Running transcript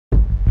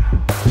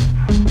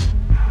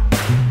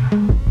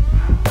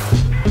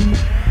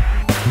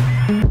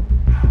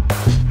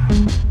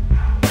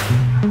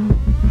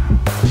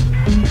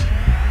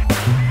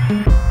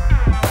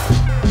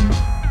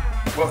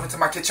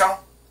it, y'all?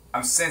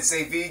 I'm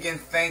Sensei Vegan.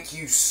 Thank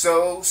you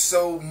so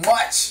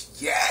much,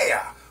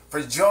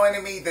 for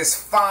joining me this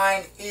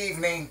fine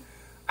evening.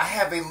 I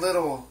have a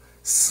little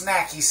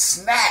snacky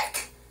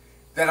snack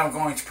that I'm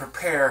going to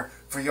prepare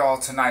for y'all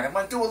tonight. I'm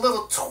going to do a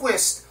little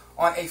twist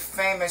on a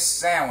famous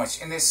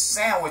sandwich. And this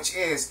sandwich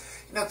is,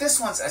 this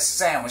one's a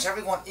sandwich.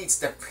 Everyone eats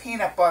the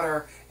peanut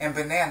butter and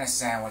banana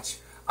sandwich.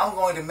 I'm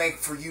going to make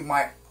for you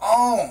my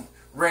own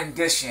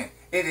rendition.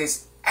 It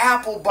is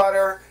apple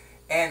butter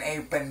and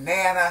a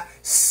banana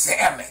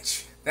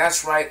sandwich.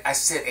 That's right, I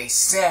said a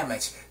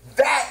sandwich.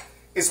 That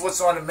is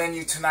what's on the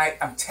menu tonight.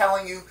 I'm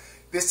telling you,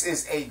 this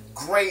is a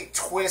great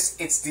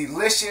twist. It's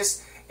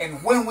delicious.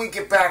 And when we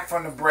get back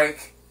from the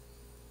break,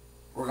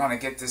 we're going to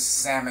get this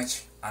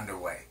sandwich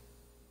underway.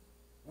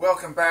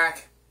 Welcome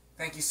back.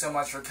 Thank you so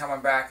much for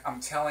coming back.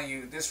 I'm telling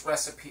you, this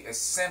recipe is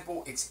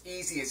simple, it's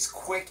easy, it's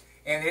quick,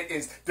 and it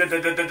is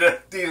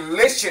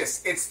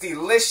delicious. It's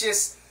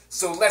delicious.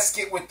 So let's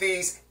get with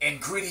these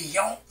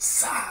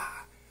ingredients.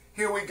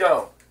 Here we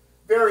go.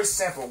 Very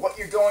simple. What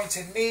you're going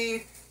to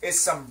need is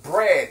some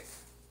bread.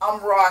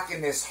 I'm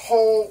rocking this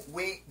whole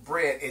wheat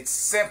bread. It's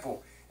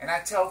simple. And I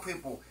tell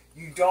people,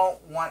 you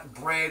don't want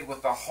bread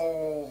with a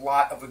whole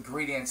lot of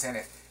ingredients in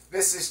it.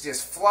 This is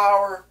just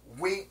flour,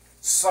 wheat,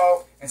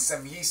 salt, and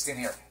some yeast in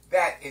here.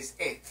 That is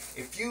it.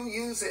 If you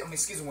use it,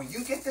 when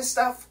you get this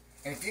stuff,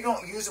 and if you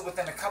don't use it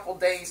within a couple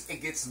days, it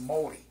gets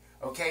moldy.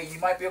 Okay, you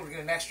might be able to get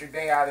an extra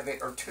day out of it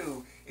or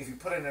two if you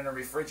put it in a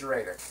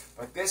refrigerator.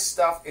 But this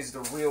stuff is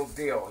the real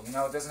deal. It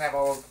doesn't have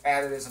all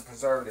additives and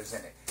preservatives in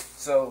it.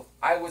 So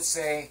I would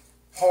say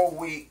whole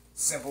wheat,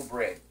 simple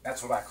bread.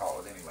 That's what I call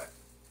it anyway.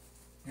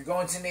 You're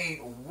going to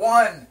need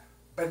one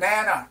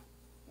banana.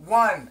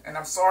 One. And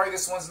I'm sorry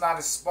this one's not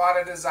as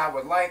spotted as I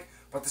would like,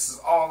 but this is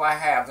all I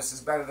have. This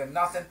is better than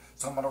nothing.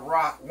 So I'm going to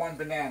rock one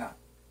banana.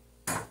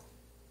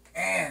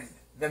 And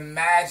the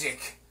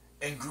magic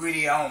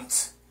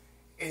ingredient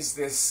is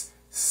this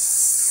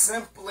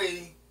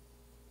simply,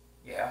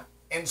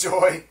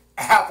 enjoy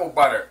apple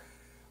butter.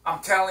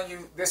 I'm telling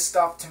you, this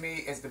stuff to me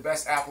is the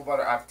best apple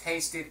butter I've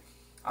tasted.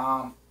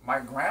 My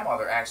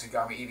grandmother actually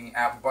got me eating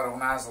apple butter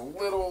when I was a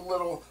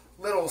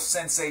little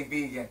Sensei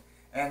vegan.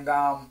 And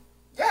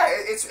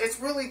it's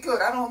really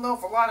good. I don't know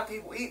if a lot of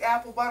people eat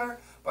apple butter,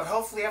 but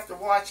hopefully after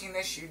watching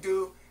this you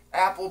do.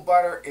 Apple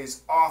butter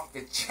is off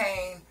the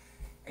chain.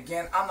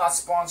 Again, I'm not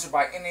sponsored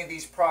by any of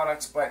these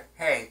products, but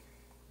hey,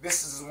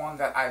 this is the one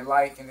that I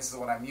like, and this is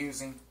what I'm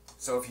using.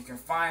 So if you can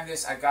find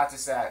this, I got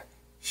this at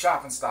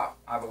Shop and Stop,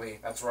 I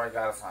believe. That's where I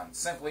got it from.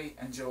 Simply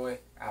enjoy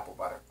apple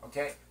butter.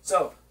 Okay?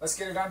 So let's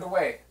get it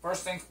underway.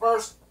 First things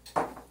first,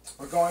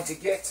 we're going to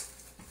get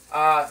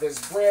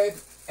this bread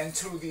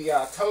into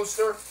the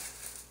toaster.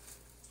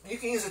 You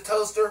can use a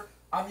toaster.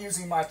 I'm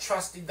using my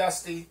trusty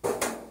dusty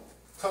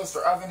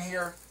toaster oven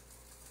here.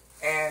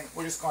 And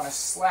we're just going to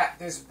slap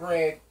this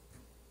bread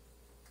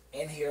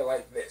in here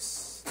like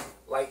this.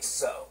 Like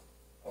so.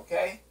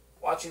 Okay?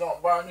 Watch you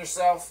don't burn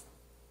yourself.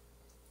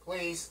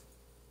 Please.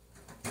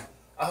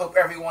 I hope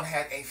everyone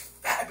had a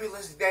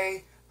fabulous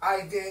day.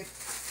 I did.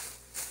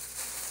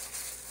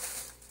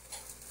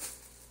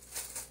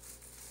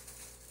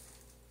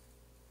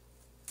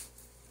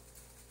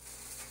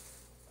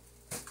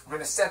 We're going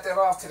to set that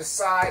off to the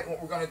side.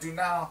 What we're going to do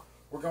now,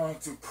 we're going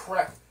to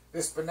prep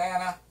this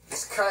banana.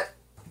 Just cut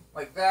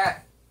like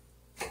that.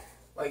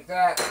 Like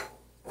that.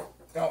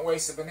 Don't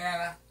waste a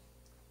banana.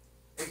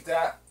 Like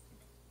that.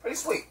 Pretty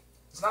sweet.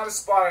 It's not as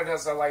spotted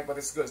as I like, but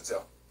it's good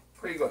still.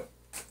 Pretty good.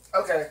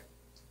 Okay.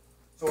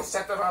 So we'll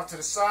set that off to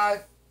the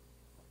side.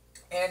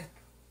 And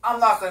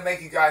I'm not going to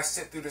make you guys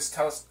sit through this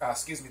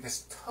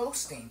this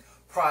toasting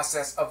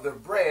process of the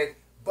bread.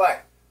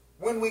 But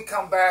when we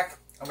come back,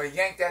 I'm going to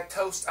yank that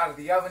toast out of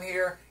the oven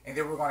here. And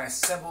then we're going to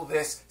assemble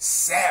this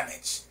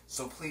sandwich.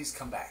 So please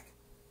come back.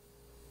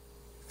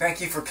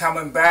 Thank you for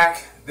coming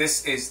back.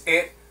 This is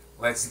it.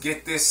 Let's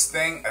get this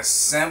thing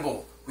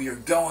assembled. We are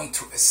going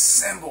to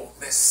assemble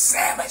this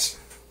sandwich.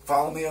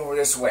 Follow me over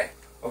this way.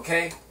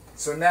 Okay?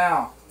 So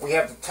now we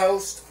have the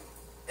toast.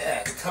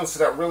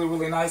 Toasted up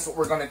really nice. What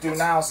we're going to do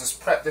now is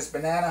just prep this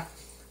banana.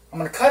 I'm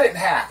going to cut it in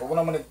half. But what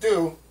I'm going to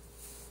do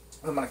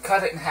is I'm going to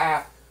cut it in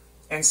half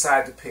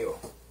inside the peel.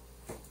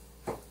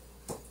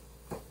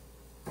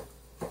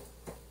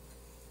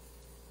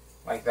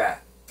 Like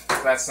that.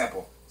 That's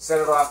simple. Set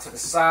it off to the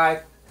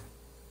side.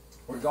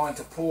 We're going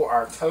to pull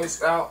our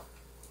toast out.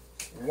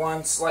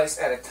 One slice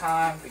at a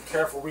time. Be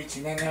careful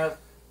reaching in there.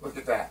 Look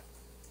at that.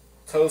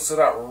 Toast it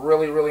up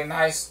really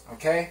nice.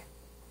 Okay?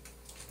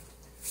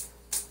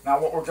 Now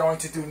what we're going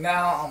to do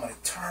now, I'm going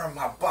to turn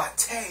my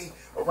batte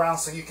around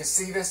so you can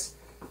see this.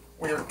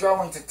 We are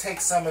going to take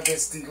some of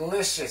this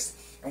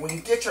delicious, and when you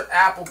get your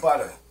apple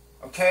butter,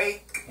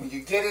 okay? When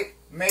you get it,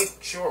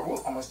 make sure,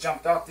 whoop, almost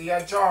jumped off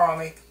the jar on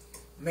me.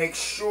 Make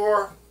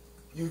sure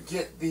you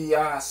get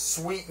the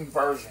sweetened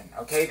version,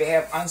 okay? They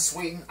have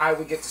unsweetened. I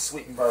would get the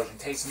sweetened version.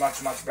 Tastes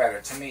much better,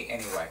 to me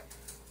anyway.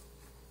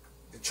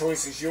 The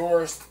choice is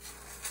yours,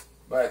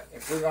 but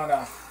if we're going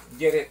to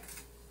get it,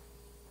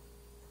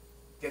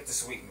 get the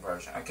sweetened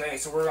version, okay?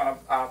 So we're going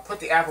to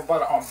put the apple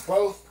butter on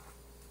both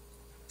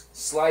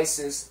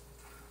slices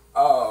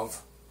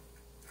of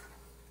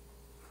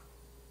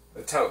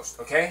the toast,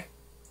 okay?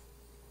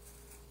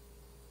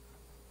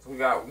 So we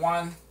got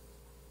one,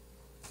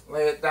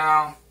 lay it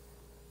down,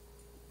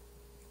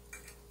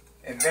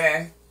 and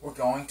then we're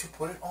going to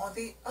put it on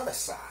the other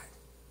side,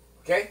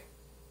 okay?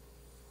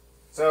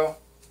 So,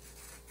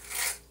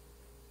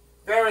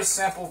 very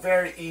simple,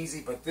 very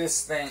easy, but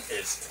this thing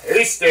is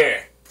tasty,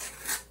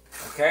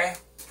 okay?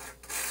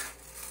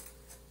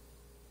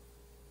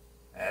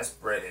 This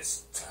bread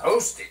is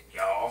toasted,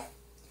 y'all,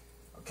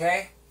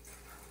 okay?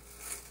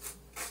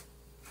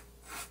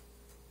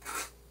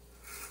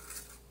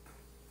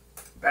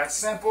 That's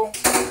simple.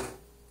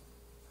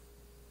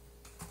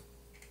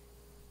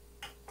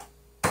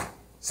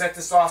 Set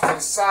this off to the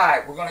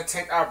side. We're going to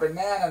take our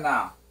banana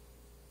now.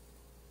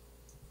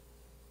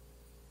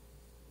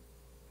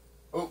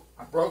 Oh,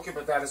 I broke it,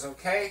 but that is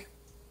okay.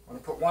 I'm going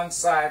to put one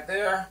side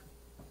there,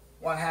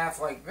 one half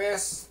like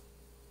this.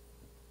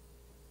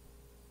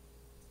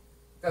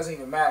 Doesn't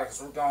even matter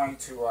because we're going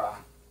to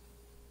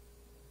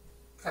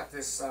cut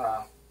this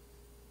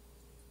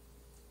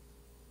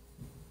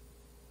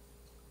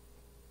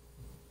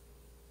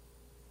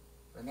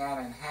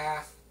banana in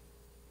half,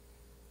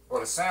 or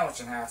the sandwich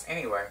in half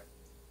anyway.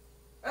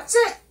 That's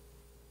it.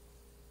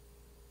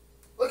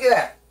 Look at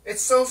that.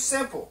 It's so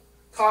simple.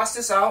 Toss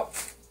this out.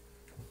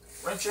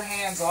 Rinse your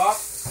hands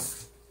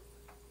off.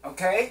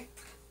 Okay?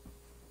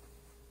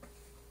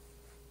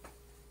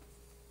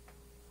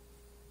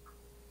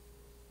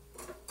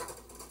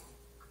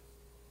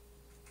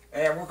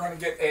 And we're going to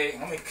get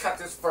let me cut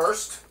this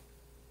first.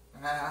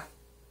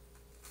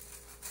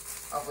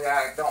 Hopefully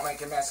I don't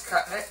make a mess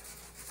cutting it.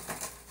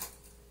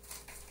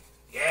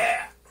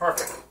 Yeah,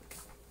 perfect.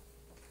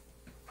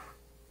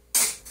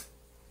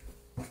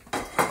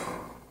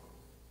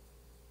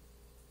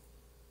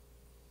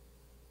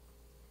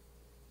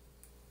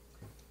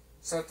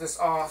 Set this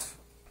off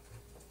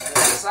to the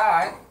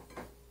side.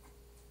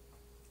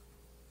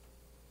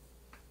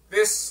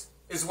 This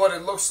is what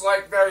it looks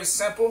like, very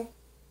simple.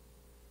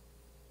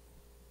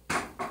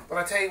 But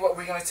I tell you what,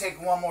 we're going to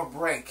take one more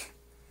break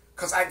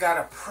because I got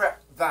to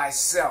prep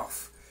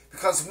thyself.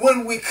 Because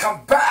when we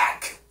come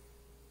back,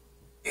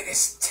 it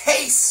is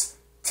taste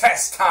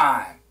test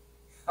time.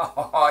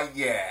 Oh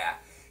yeah,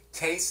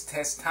 taste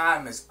test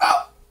time is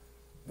up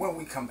when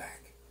we come back.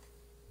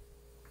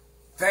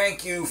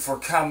 Thank you for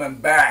coming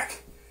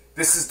back.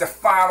 This is the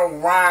final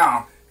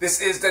round.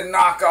 This is the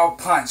knockout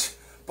punch.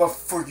 But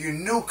for you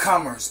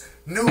newcomers,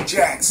 new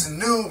jacks,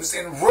 noobs,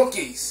 and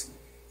rookies,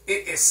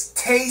 it is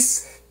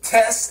taste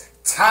test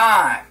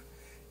time.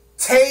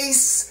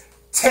 Taste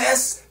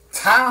test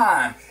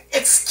time.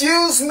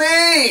 Excuse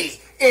me.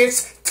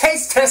 It's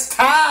taste test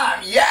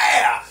time.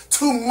 Yeah.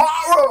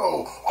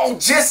 Tomorrow. Oh,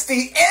 just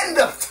the end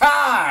of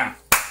time.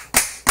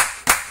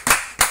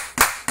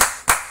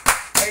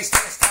 Taste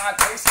test time.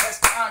 Taste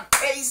test time.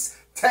 Taste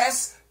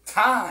test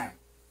time.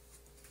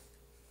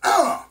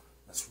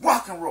 Let's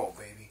rock and roll,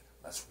 baby.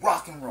 Let's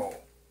rock and roll.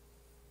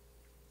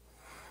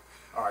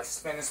 All right,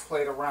 spin this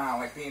plate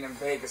around like being in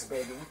Vegas,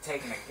 baby. We're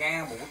taking a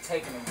gamble. We're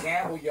taking a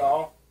gamble,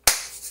 y'all.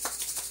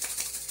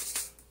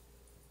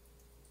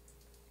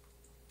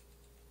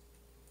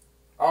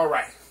 All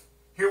right,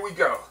 here we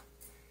go.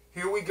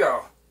 Here we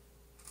go.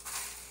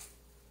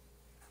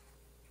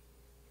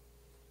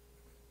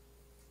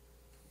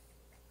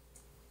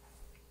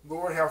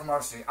 Lord have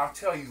mercy. I'll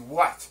tell you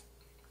what.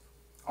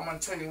 I'm going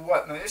to tell you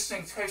what. Now, this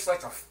thing tastes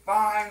like a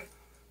fine,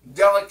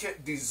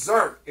 delicate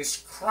dessert.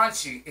 It's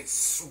crunchy. It's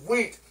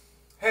sweet.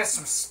 Has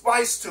some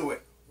spice to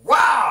it.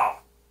 Wow!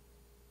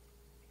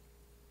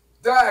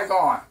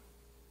 Daggone.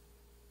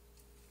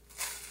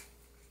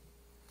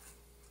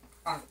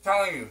 I'm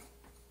telling you.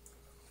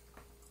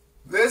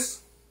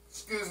 This,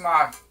 excuse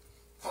my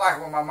plaque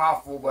with my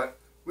mouth full, but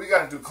we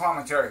got to do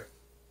commentary.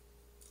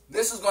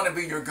 This is going to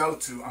be your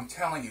go-to. I'm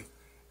telling you.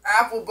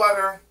 Apple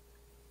butter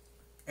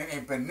and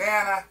a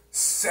banana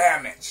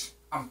sandwich.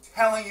 I'm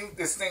telling you,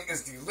 this thing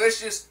is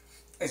delicious.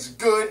 It's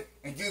good,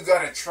 and you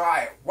got to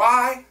try it.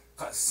 Why?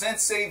 Because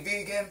Sensei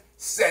Vegan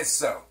said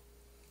so.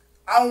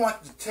 I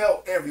want to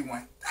tell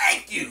everyone,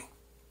 thank you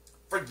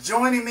for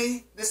joining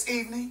me this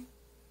evening.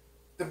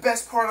 The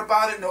best part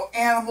about it, no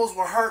animals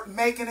were hurt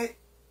making it.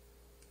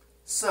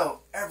 So,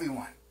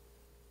 everyone,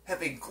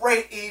 have a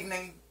great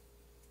evening.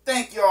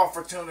 Thank you all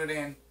for tuning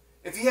in.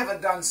 If you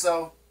haven't done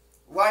so,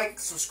 like,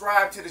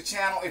 subscribe to the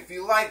channel. If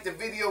you like the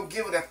video,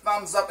 give it a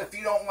thumbs up. If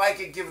you don't like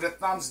it, give it a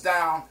thumbs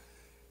down.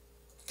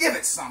 Give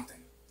it something.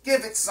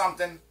 Give it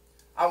something.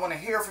 I want to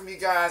hear from you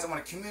guys. I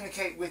want to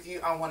communicate with you.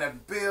 I want to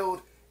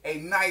build a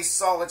nice,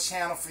 solid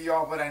channel for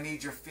y'all, but I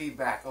need your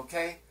feedback,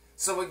 okay?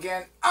 So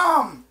again,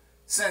 I'm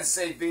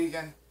Sensei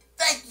Vegan.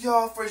 Thank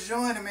y'all for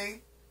joining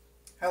me.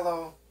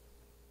 Hello.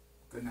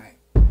 Good night.